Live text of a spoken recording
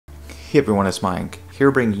Hey everyone, it's Mayank,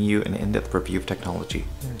 here bringing you an in-depth review of technology,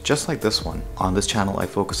 just like this one. On this channel, I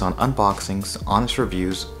focus on unboxings, honest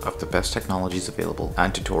reviews of the best technologies available,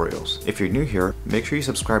 and tutorials. If you're new here, make sure you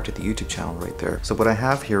subscribe to the YouTube channel right there. So what I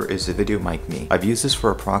have here is the VideoMic Me. I've used this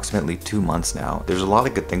for approximately 2 months now. There's a lot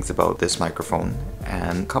of good things about this microphone,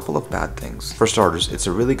 and a couple of bad things. For starters, it's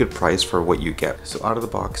a really good price for what you get. So out of the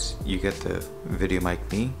box, you get the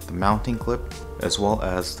VideoMic Me, the mounting clip, as well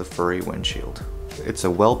as the furry windshield. It's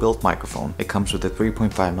a well-built microphone. It comes with a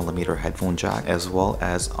 3.5mm headphone jack as well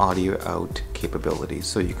as audio out capabilities,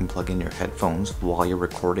 so you can plug in your headphones while you're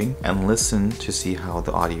recording and listen to see how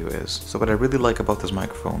the audio is. So what I really like about this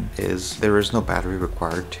microphone is there is no battery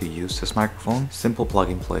required to use this microphone. Simple plug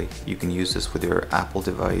and play. You can use this with your Apple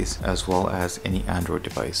device as well as any Android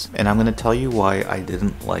device. And I'm going to tell you why I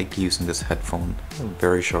didn't like using this headphone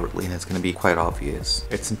very shortly, and it's going to be quite obvious.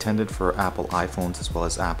 It's intended for Apple iPhones as well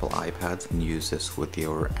as Apple iPads, and use this with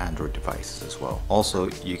your Android devices as well. Also,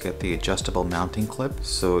 you get the adjustable mounting clip.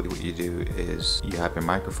 So what you do is you have your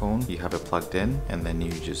microphone, you have it plugged in, and then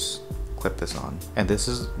you just clip this on. And this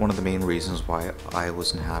is one of the main reasons why I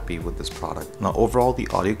wasn't happy with this product. Now overall, the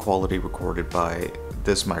audio quality recorded by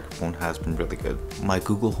this microphone has been really good. My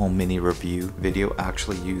Google Home Mini review video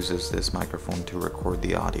actually uses this microphone to record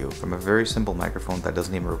the audio from a very simple microphone that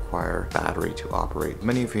doesn't even require battery to operate.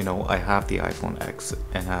 Many of you know I have the iPhone X,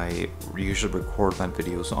 and I usually record my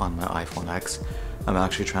videos on my iPhone X. I'm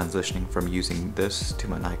actually transitioning from using this to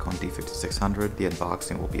my Nikon D5600. The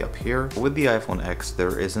unboxing will be up here. With the iPhone X,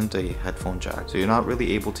 there isn't a headphone jack, so you're not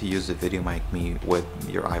really able to use the VideoMic Me with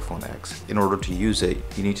your iPhone X. In order to use it,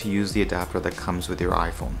 you need to use the adapter that comes with your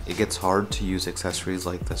iPhone. It gets hard to use accessories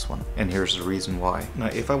like this one, and here's the reason why. Now,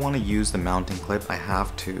 if I want to use the mounting clip, I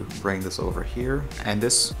have to bring this over here, and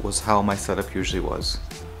this was how my setup usually was.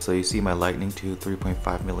 So you see my Lightning to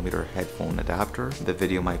 3.5mm headphone adapter, the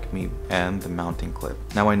VideoMic Me, and the mounting clip.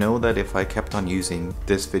 Now I know that if I kept on using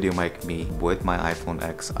this VideoMic Me with my iPhone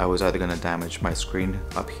X, I was either going to damage my screen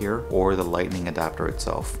up here or the Lightning adapter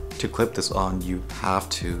itself. To clip this on, you have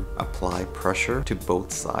to apply pressure to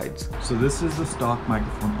both sides. So this is the stock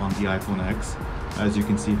microphone on the iPhone X. As you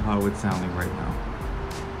can see how it's sounding right now.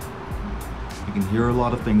 You can hear a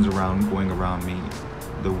lot of things going around me,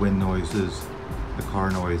 the wind noises, the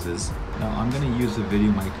car noises. Now I'm going to use the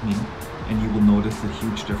VideoMic Me, and you will notice the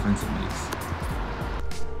huge difference it makes.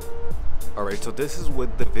 Alright, so this is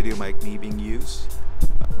with the VideoMic Me being used.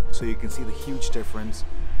 So you can see the huge difference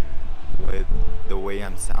with the way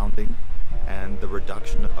I'm sounding and the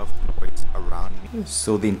reduction of the noise around me.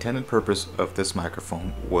 So the intended purpose of this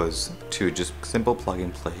microphone was to just simple plug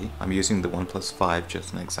and play. I'm using the OnePlus 5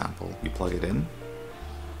 just an example. You plug it in,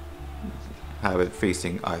 have it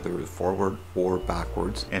facing either forward or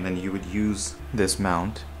backwards, and then you would use this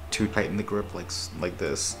mount to tighten the grip like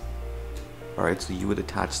this. Alright, so you would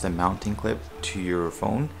attach the mounting clip to your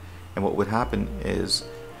phone, and what would happen is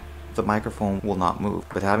the microphone will not move.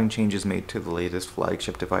 But having changes made to the latest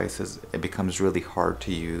flagship devices, it becomes really hard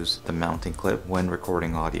to use the mounting clip when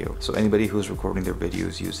recording audio. So anybody who's recording their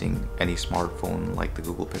videos using any smartphone like the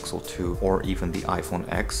Google Pixel 2 or even the iPhone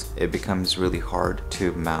X, it becomes really hard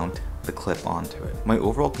to mount the clip onto it. My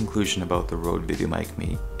overall conclusion about the RODE VideoMic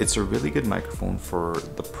Me, it's a really good microphone for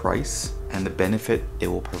the price and the benefit it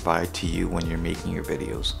will provide to you when you're making your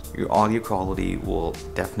videos. Your audio quality will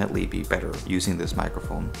definitely be better using this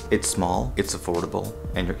microphone. It's small, it's affordable,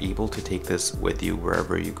 and you're able to take this with you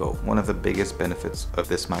wherever you go. One of the biggest benefits of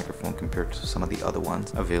this microphone compared to some of the other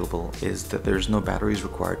ones available is that there's no batteries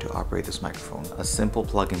required to operate this microphone. A simple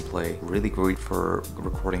plug and play, really great for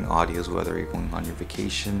recording audios, whether you're going on your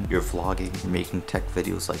vacation, you're vlogging, you're making tech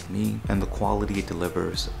videos like me, and the quality it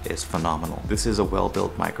delivers is phenomenal. This is a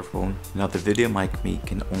well-built microphone. Now the VideoMic Me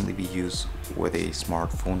can only be used with a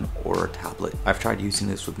smartphone or a tablet. I've tried using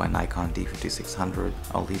this with my Nikon D5600.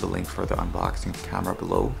 I'll leave a link for the unboxing camera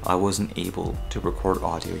below. I wasn't able to record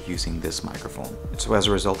audio using this microphone. So as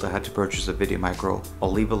a result, I had to purchase a VideoMicro.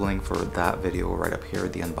 I'll leave a link for that video right up here,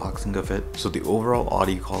 the unboxing of it. So the overall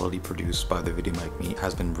audio quality produced by the VideoMic Me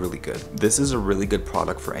has been really good. This is a really good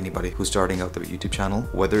product for anybody who's starting out their YouTube channel,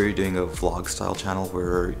 whether you're doing a vlog style channel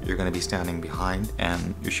where you're going to be standing behind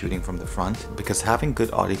and you're shooting from the front, because having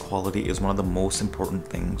good audio quality is one of the the most important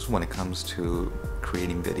things when it comes to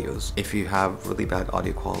creating videos. If you have really bad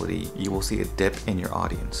audio quality, you will see a dip in your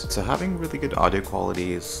audience. So having really good audio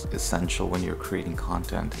quality is essential when you're creating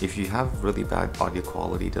content. If you have really bad audio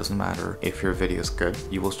quality, it doesn't matter if your video is good,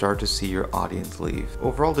 you will start to see your audience leave.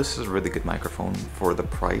 Overall, this is a really good microphone for the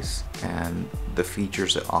price and the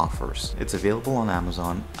features it offers. It's available on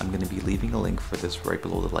Amazon. I'm going to be leaving a link for this right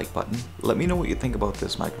below the like button. Let me know what you think about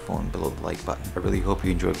this microphone below the like button. I really hope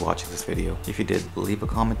you enjoyed watching this video. If you did, leave a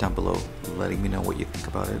comment down below letting me know what you think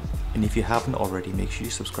about it. And if you haven't already, make sure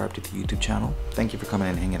you subscribe to the YouTube channel. Thank you for coming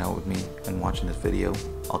and hanging out with me and watching this video.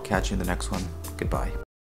 I'll catch you in the next one. Goodbye.